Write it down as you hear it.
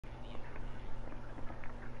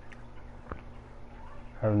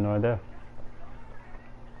I have no idea.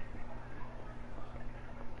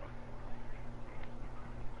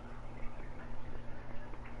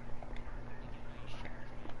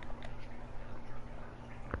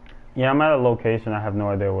 Yeah, I'm at a location. I have no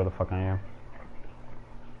idea where the fuck I am.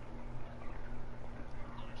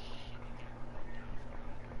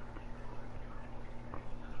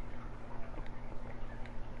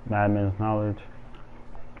 Madman's knowledge.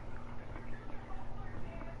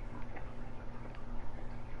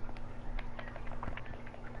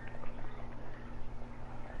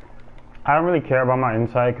 I don't really care about my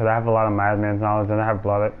insight because I have a lot of madman's knowledge and I have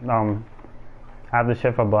blood. I have the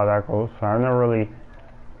shit for blood echoes, so I never really.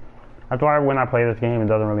 That's why when I play this game, it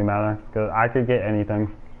doesn't really matter because I could get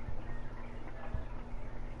anything.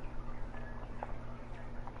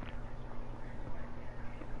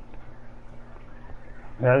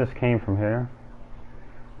 Yeah, I just came from here.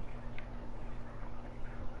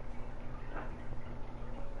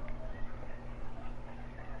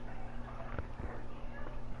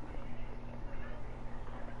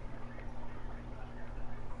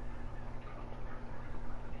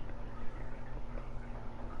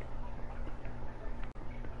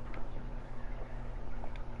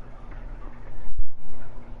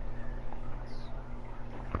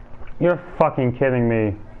 You're fucking kidding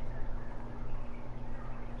me.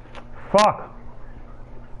 Fuck.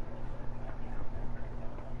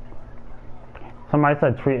 Somebody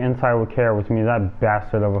said treat inside with care, which means that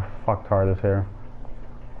bastard of a fucktard is here.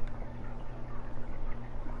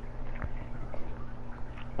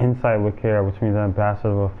 Inside with care, which means that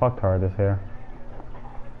bastard of a fucktard is here.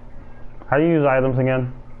 How do you use items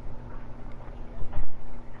again?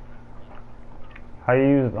 How do you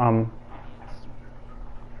use,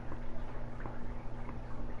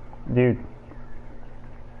 dude.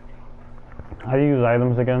 How do you use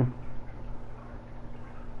items again?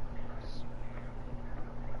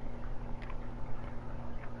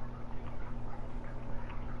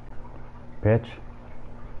 Bitch.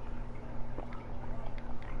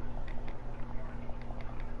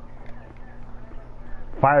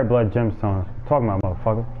 Fireblood gemstones. Talking about,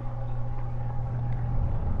 motherfucker.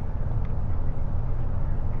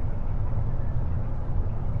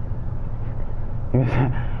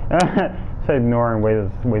 Say ignore and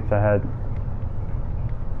waits ahead.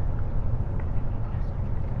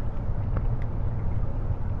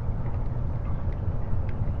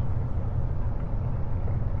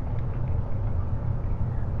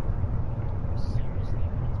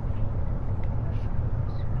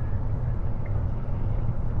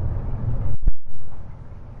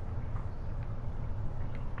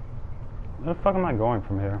 Where the fuck am I going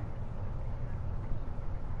from here?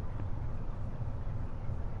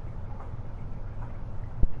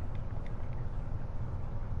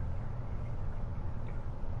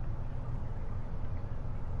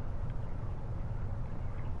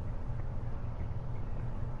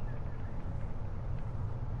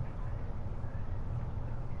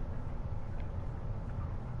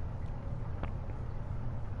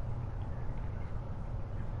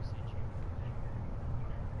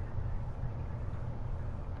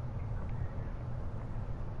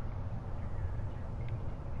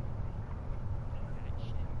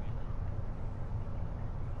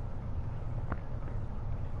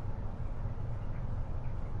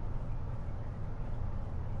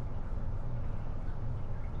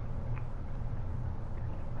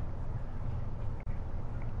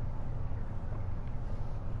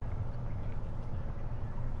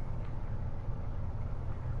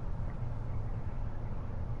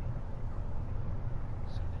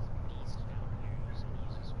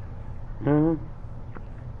 Mm-hmm.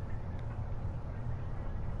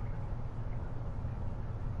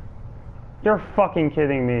 You're fucking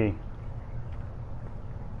kidding me.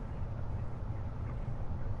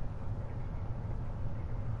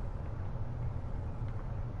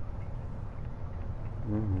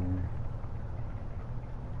 Mm-hmm.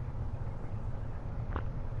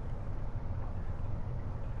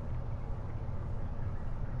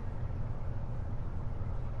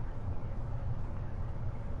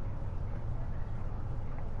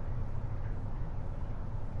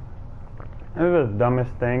 This is the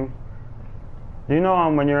dumbest thing. Do you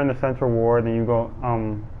know when you're in the central ward and you go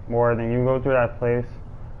through that place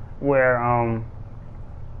where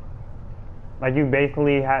like you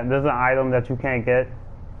basically there's an item that you can't get.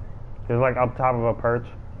 It's like up top of a perch.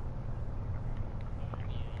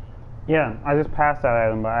 Yeah, I just passed that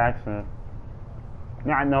item by accident.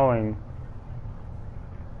 Not knowing.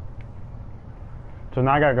 So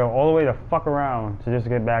now I gotta go all the way the fuck around to just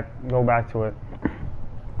go back to it.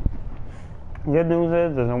 Good news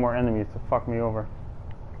is there's no more enemies to fuck me over.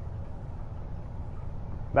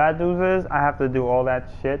 Bad news is I have to do all that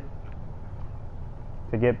shit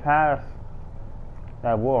to get past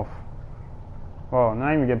that wolf. Well,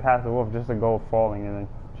 not even get past the wolf, just to go falling and then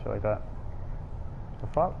shit like that. The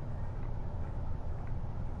fuck?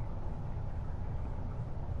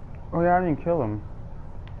 Oh yeah, I didn't kill him.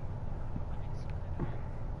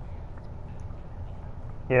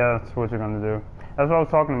 Yeah, that's what you're gonna do. That's what I was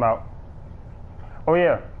talking about. Oh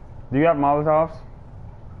yeah, do you have Molotovs?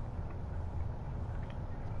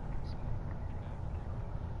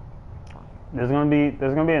 There's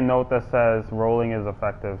gonna be a note that says rolling is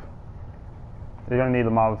effective. You're gonna need a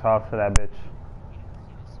Molotov for that bitch.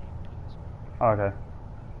 Okay.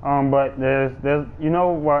 But there's you know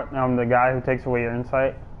what the guy who takes away your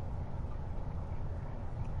insight?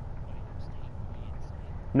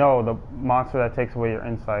 No, the monster that takes away your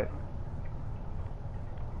insight.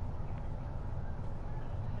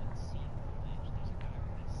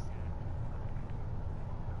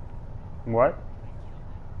 What?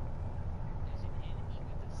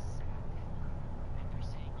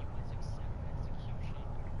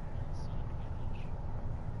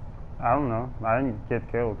 I don't know. I didn't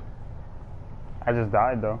get killed. I just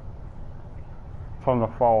died though. From the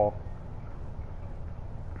fall.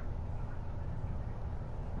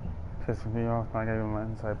 Pissing me off, not getting my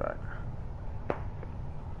insight back.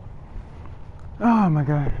 Oh my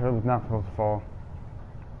gosh, I was not supposed to fall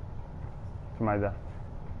to my death.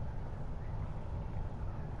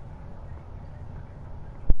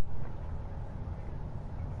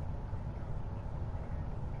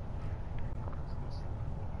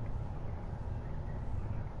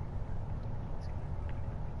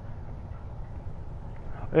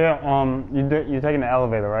 Yeah, you're taking the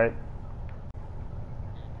elevator, right?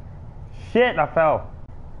 Shit, I fell.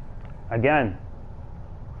 Again.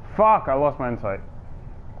 Fuck, I lost my insight.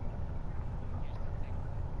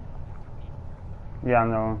 Yeah, I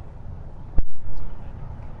know.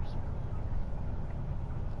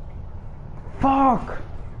 Fuck!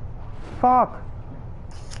 Fuck!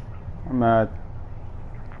 I'm mad.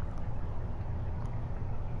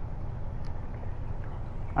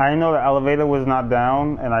 I know the elevator was not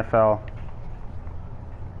down and I fell.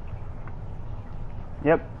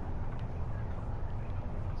 Yep.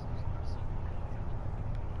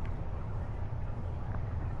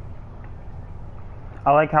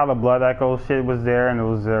 I like how the blood echo shit was there and it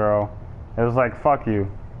was 0. It was like, fuck you.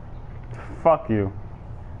 Fuck you.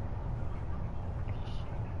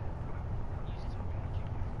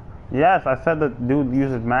 Yes, I said the dude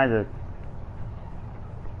uses magic.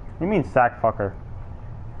 What do you mean sack fucker?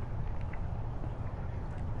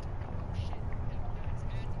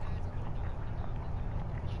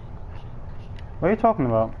 What are you talking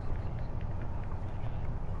about?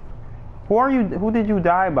 Who are you? Who did you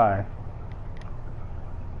die by?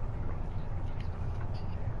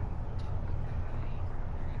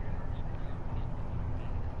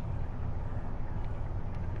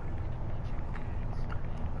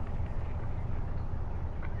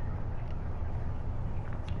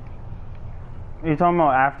 Are you talking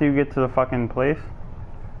about after you get to the fucking place?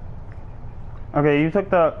 Okay, you took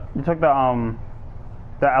the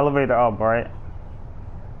elevator up, right?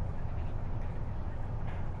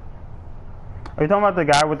 Are you talking about the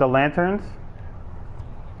guy with the lanterns?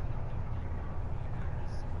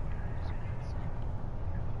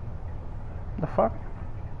 The fuck?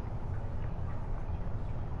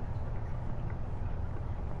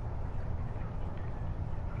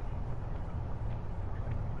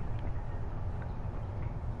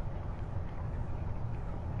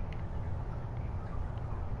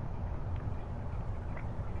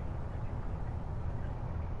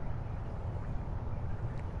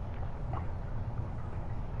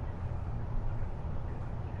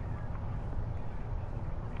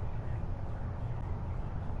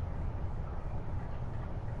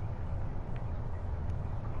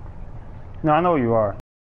 No, I know who you are.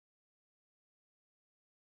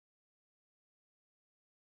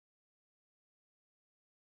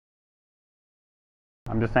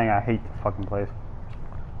 I'm just saying I hate the fucking place.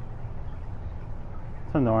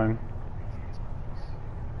 It's annoying.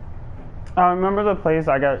 Remember the place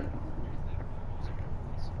I got...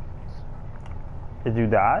 Did you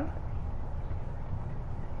die?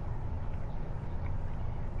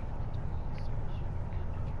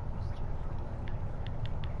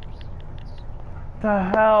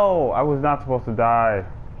 The hell? I was not supposed to die.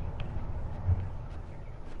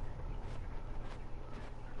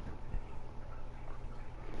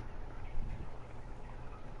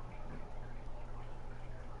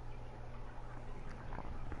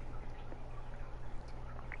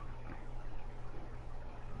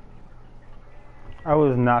 I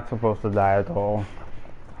was not supposed to die at all.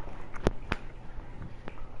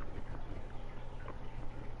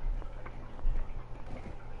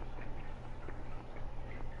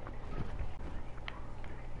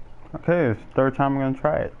 Okay, it's the third time I'm gonna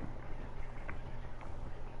try it.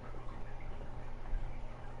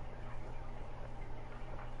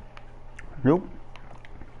 Nope.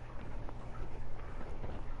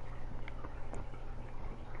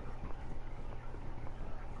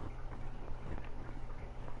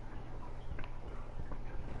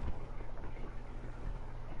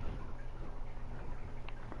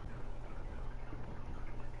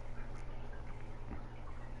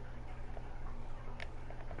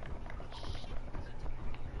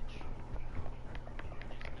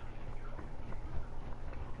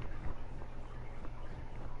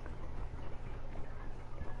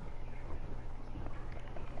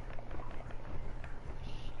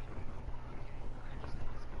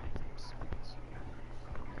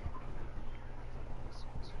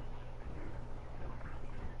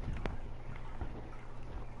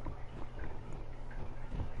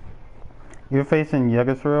 You're facing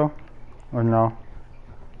Yggdrasil, or no?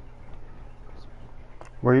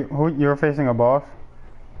 You're facing a boss?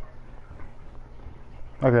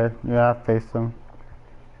 Okay, yeah, I faced him.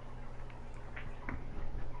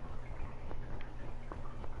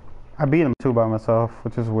 I beat him too by myself,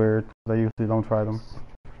 which is weird. I usually don't try them.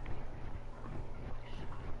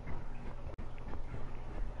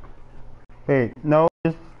 Wait, no,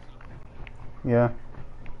 just yeah.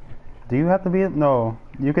 Do you have to beat him? No,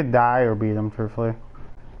 you could die or beat him. Truthfully,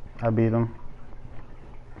 I beat him.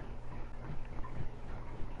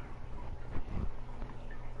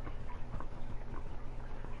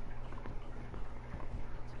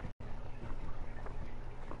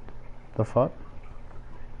 The fuck?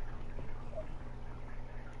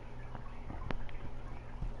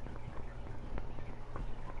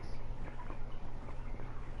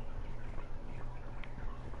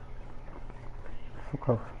 Fuck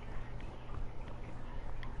off.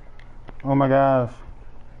 Oh my gosh.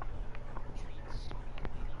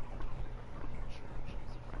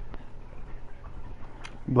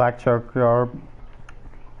 Black Shark Yarb.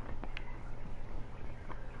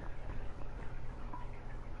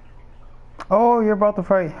 Oh, you're about to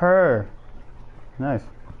fight her. Nice.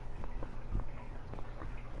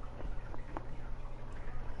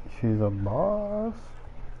 She's a boss.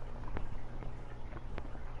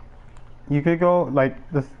 You could go,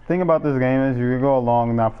 like, the thing about this game is you could go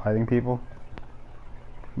along not fighting people.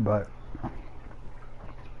 But,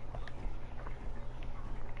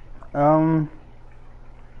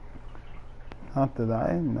 not that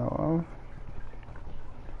I know of.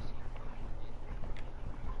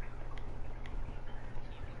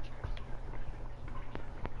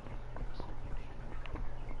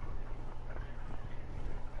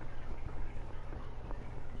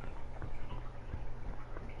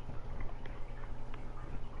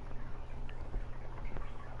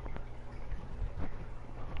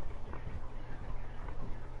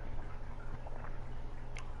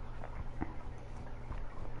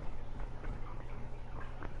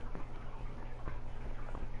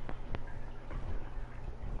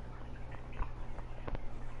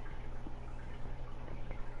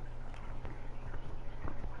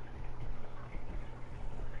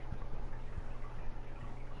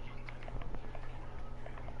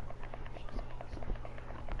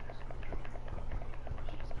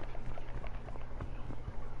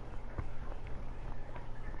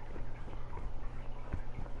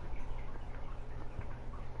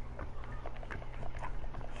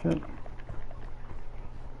 Shit.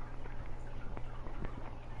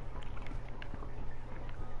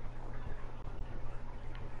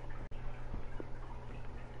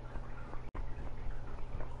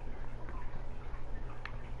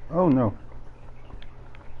 Oh no.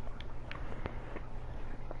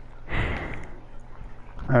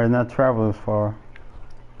 I did not travel this far.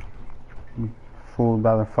 I'm fooled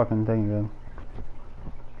by the fucking thing then.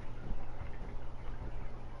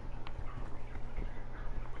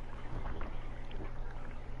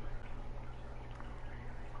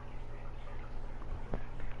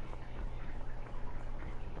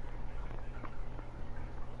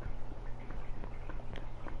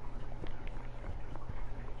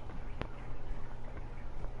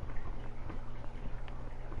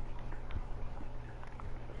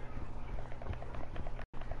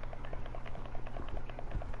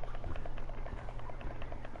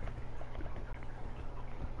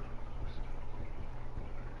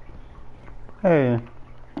 Hey,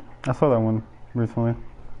 I saw that one recently.